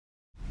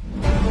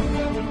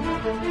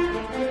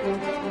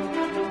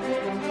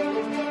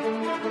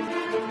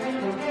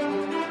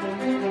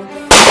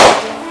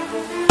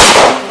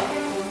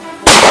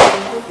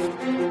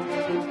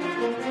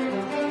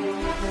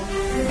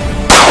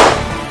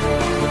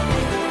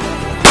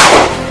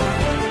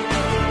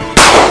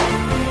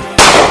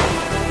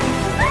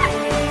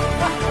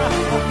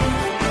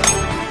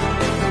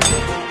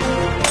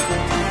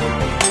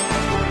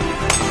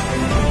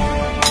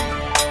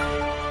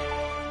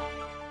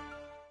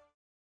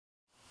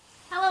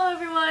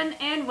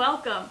everyone, and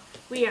welcome.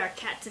 We are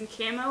Cats in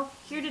Camo,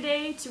 here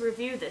today to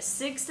review the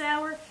Sig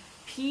Sauer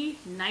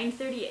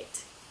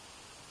P938.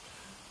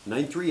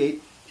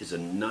 938 is a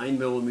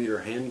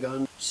 9mm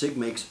handgun. Sig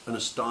makes an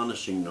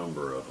astonishing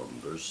number of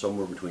them. There's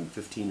somewhere between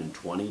 15 and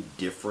 20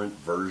 different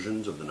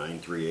versions of the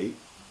 938.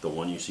 The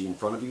one you see in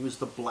front of you is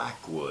the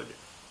Blackwood.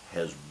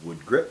 Has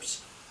wood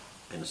grips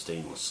and a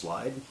stainless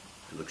slide.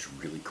 It looks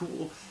really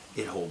cool.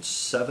 It holds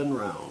 7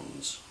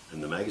 rounds in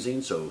the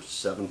magazine, so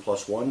 7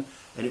 plus 1,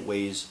 and it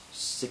weighs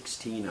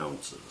 16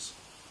 ounces.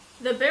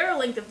 The barrel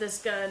length of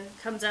this gun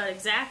comes out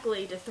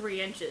exactly to 3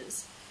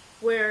 inches,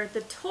 where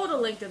the total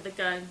length of the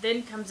gun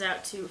then comes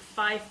out to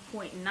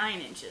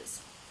 5.9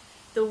 inches.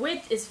 The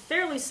width is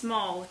fairly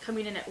small,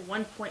 coming in at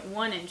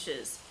 1.1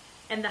 inches,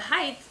 and the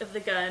height of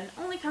the gun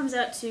only comes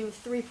out to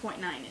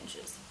 3.9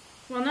 inches.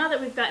 Well, now that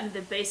we've gotten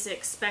the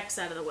basic specs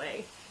out of the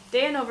way,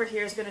 Dan over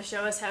here is going to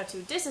show us how to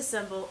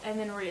disassemble and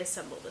then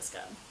reassemble this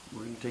gun.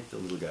 We're going to take the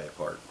little guy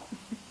apart.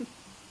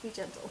 Be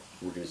gentle.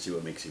 We're going to see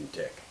what makes him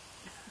tick.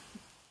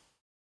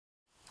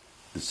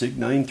 The Sig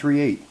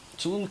 938.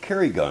 It's a little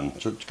carry gun,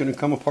 so it's going to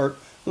come apart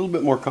a little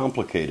bit more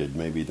complicated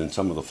maybe than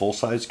some of the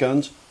full-size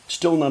guns.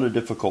 Still not a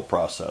difficult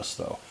process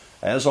though.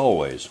 As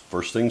always,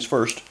 first things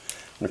first,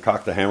 I'm going to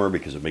cock the hammer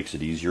because it makes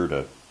it easier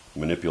to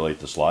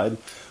manipulate the slide.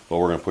 But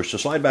we're going to push the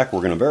slide back.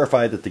 We're going to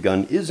verify that the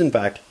gun is in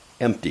fact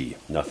empty.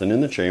 Nothing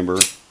in the chamber.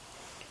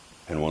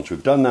 And once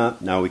we've done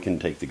that, now we can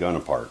take the gun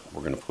apart.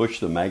 We're going to push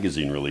the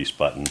magazine release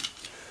button,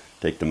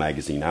 take the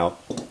magazine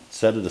out,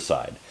 set it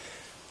aside.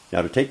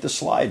 Now to take the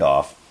slide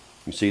off,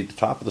 you see at the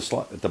top of the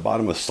slide, at the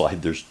bottom of the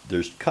slide,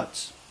 there's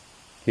cuts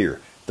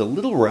here. The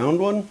little round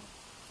one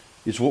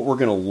is what we're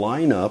going to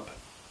line up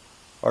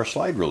our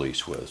slide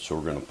release with. So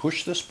we're going to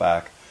push this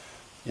back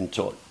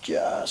until it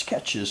just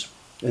catches.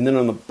 And then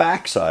on the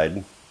back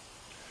side,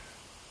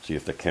 see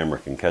if the camera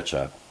can catch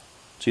that.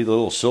 See the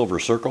little silver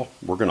circle?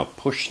 We're going to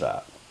push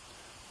that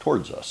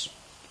towards us.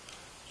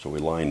 So we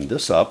line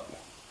this up,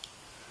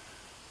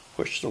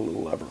 push the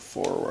little lever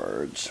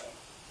forwards,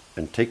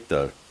 and take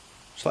the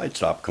slide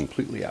stop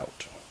completely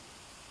out.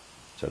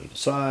 Set it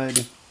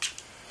aside,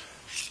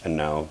 and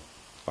now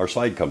our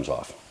slide comes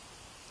off.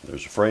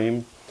 There's a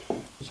frame,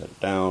 set it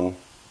down.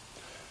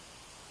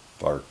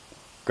 Our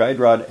guide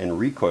rod and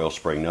recoil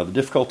spring. Now the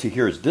difficulty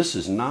here is this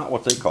is not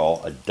what they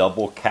call a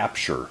double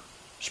capture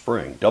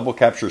spring. Double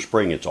capture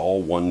spring, it's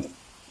all one,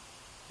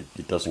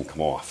 it doesn't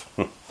come off.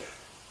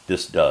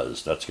 This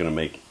does. That's going to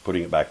make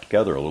putting it back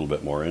together a little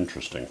bit more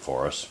interesting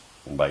for us.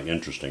 And by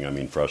interesting, I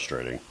mean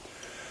frustrating.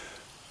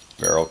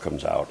 Barrel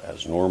comes out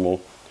as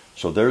normal.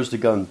 So there's the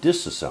gun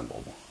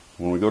disassembled.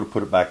 When we go to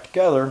put it back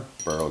together,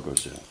 barrel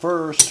goes in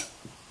first,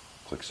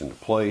 clicks into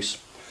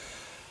place.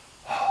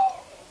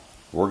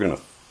 We're going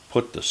to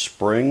put the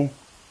spring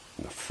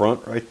in the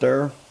front right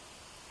there.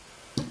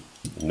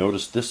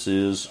 Notice this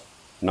is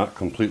not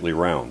completely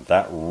round.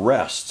 That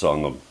rests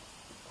on the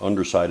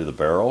underside of the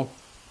barrel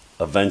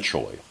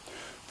eventually.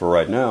 For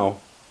right now,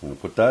 I'm going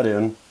to put that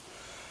in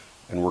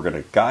and we're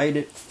going to guide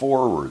it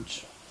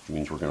forwards. Which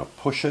means we're going to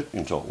push it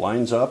until it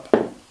lines up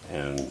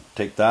and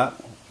take that.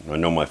 I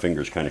know my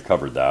fingers kind of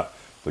covered that,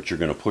 but you're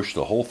going to push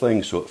the whole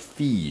thing so it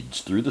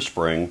feeds through the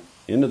spring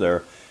into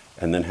there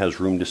and then has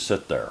room to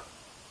sit there.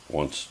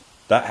 Once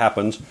that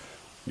happens,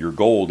 you're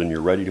gold and you're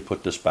ready to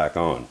put this back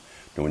on.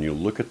 Now when you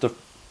look at the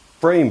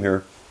frame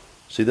here,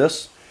 see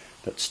this?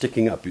 That's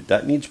sticking up.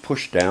 That needs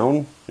pushed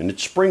down and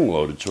it's spring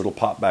loaded so it'll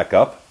pop back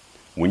up.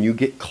 When you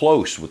get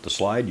close with the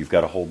slide, you've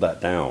got to hold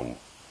that down.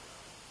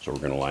 So we're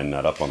going to line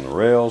that up on the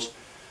rails.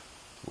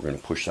 We're going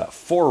to push that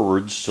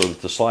forwards so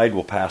that the slide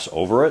will pass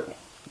over it.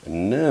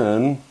 And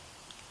then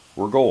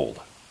we're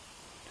gold.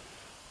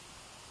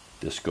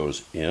 This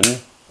goes in,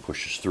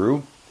 pushes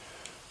through,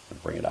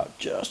 and bring it out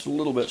just a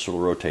little bit so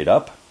it'll rotate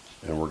up.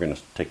 And we're going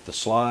to take the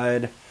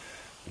slide,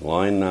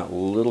 line that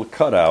little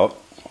cutout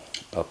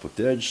up with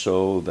the edge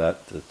so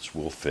that this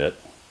will fit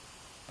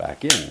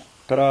back in.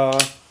 Ta-da!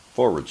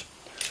 Forwards.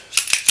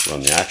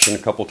 Run the action a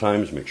couple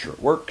times, make sure it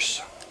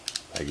works.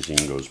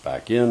 Magazine goes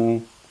back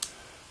in.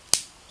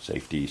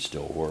 Safety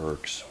still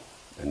works.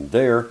 And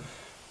there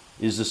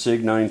is the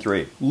Sig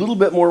 938. A little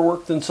bit more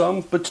work than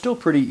some, but still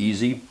pretty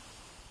easy.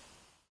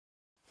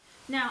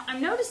 Now,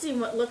 I'm noticing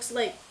what looks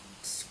like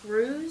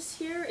screws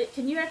here.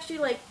 Can you actually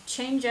like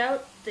change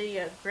out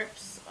the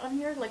grips on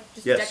here? Like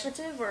just Yes.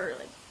 decorative or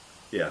like?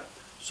 Yeah.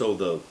 So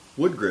the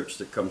wood grips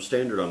that come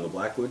standard on the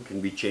Blackwood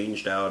can be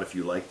changed out if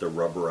you like the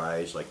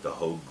rubberized, like the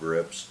Hogue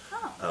grips.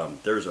 Oh.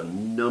 There's a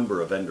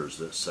number of vendors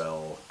that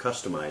sell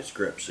customized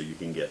grips, so you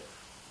can get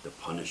the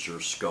Punisher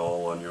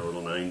skull on your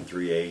little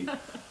 938.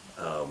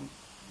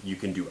 You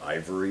can do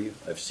ivory.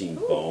 I've seen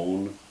Ooh.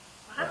 bone,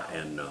 Wow.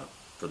 and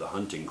for the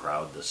hunting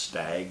crowd, the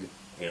stag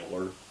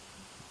antler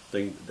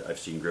thing. I've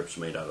seen grips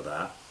made out of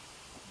that.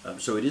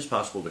 So it is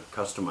possible to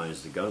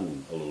customize the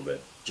gun a little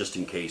bit, just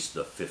in case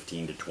the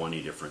 15 to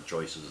 20 different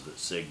choices that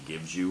Sig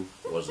gives you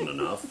wasn't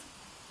enough.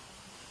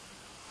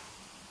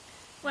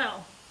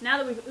 Well, now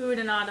that we've oohed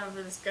and awed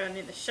over this gun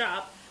in the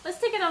shop, let's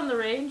take it on the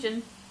range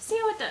and see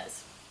how it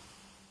does.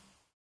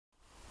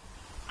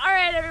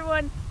 Alright everyone,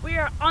 everyone. We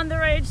are on the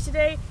range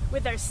today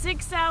with our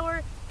Sig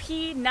Sauer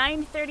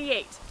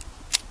P938.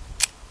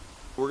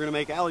 We're going to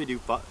make Allie do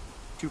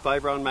two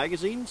 5-round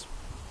magazines.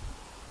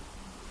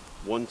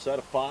 One set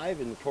of 5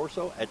 in the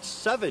torso at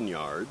 7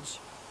 yards,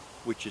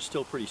 which is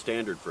still pretty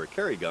standard for a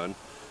carry gun.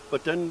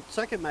 But then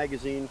second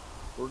magazine,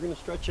 we're going to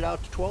stretch it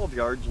out to 12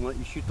 yards and let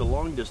you shoot the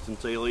long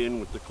distance alien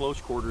with the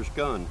close quarters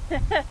gun.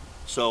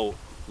 So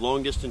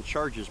long distance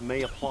charges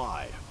may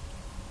apply.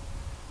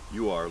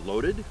 You are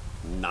loaded,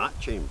 not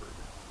chambered.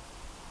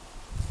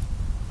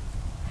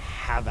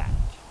 Have at it.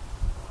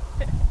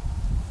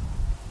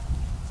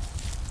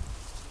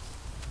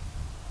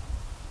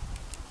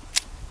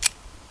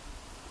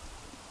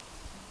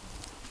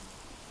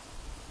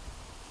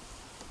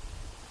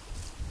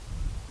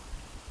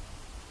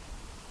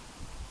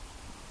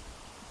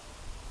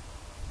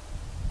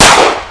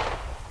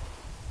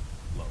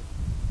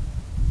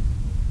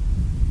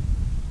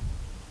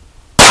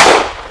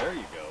 There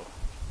you go.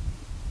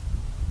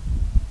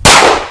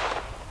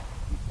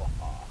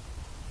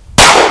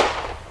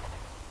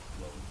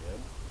 Low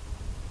again.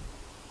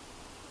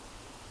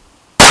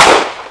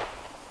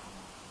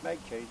 Mag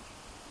change.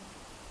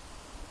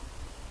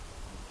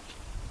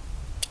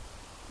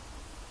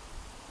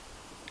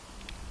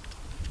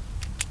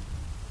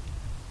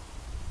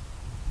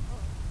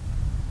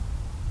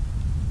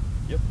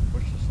 Yep,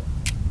 push this up.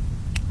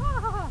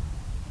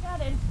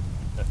 Got it.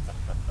 There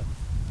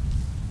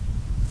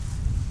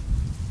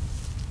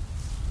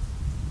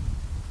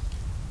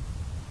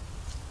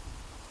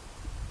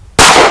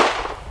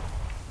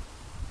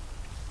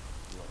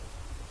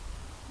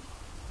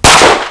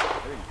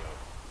you go.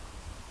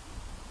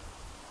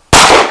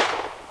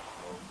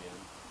 Low again.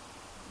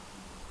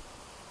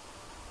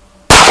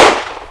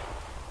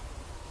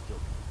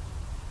 Still.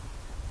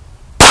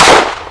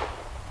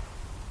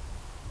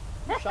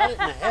 You shot it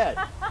in the head.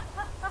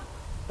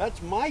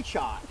 That's my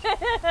shot.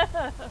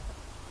 I'm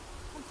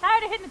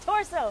tired of hitting the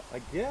torso. I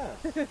guess.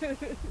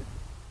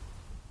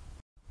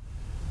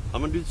 I'm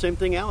going to do the same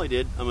thing Allie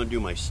did. I'm going to do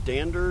my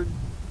standard,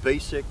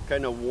 basic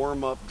kind of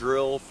warm-up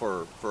drill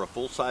for a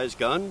full-size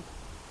gun.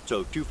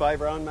 So 2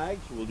 5-round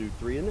mags, we'll do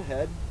 3 in the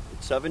head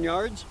at 7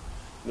 yards.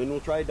 Then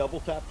we'll try a double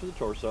tap to the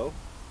torso.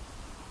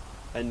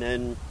 And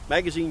then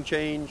magazine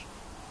change,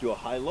 do a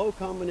high-low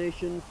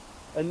combination,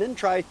 and then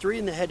try 3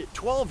 in the head at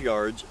 12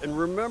 yards. And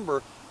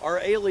remember, our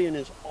alien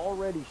is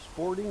already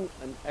sporting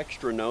an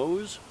extra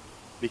nose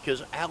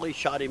because Allie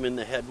shot him in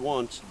the head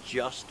once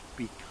just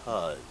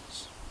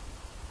because.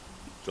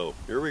 So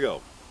here we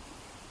go.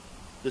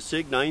 The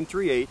Sig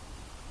 938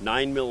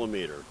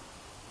 9mm.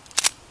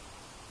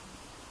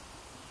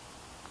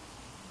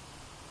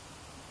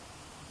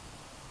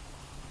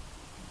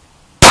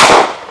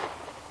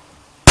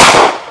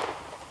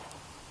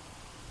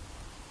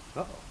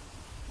 Uh-oh.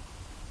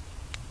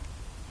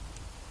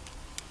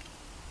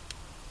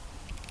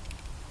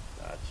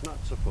 That's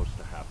not supposed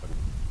to happen.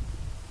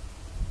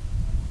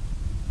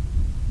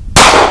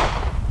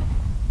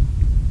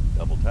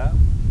 Double tap.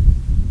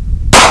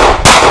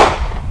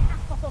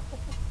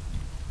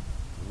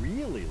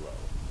 Really low.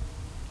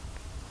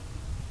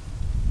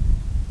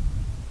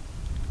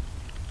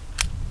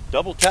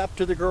 Double tap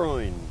to the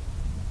groin.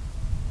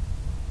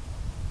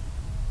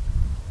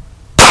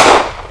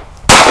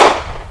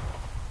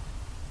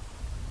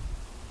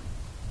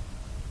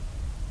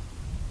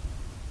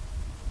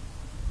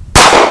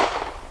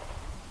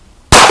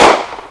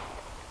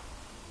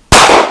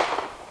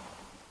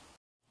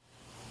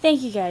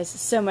 Thank you guys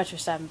so much for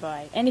stopping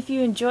by, and if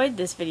you enjoyed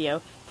this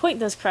video, point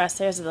those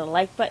crosshairs at the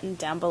like button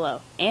down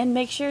below, and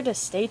make sure to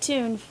stay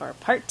tuned for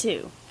part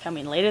 2,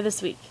 coming later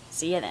this week.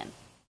 See you then.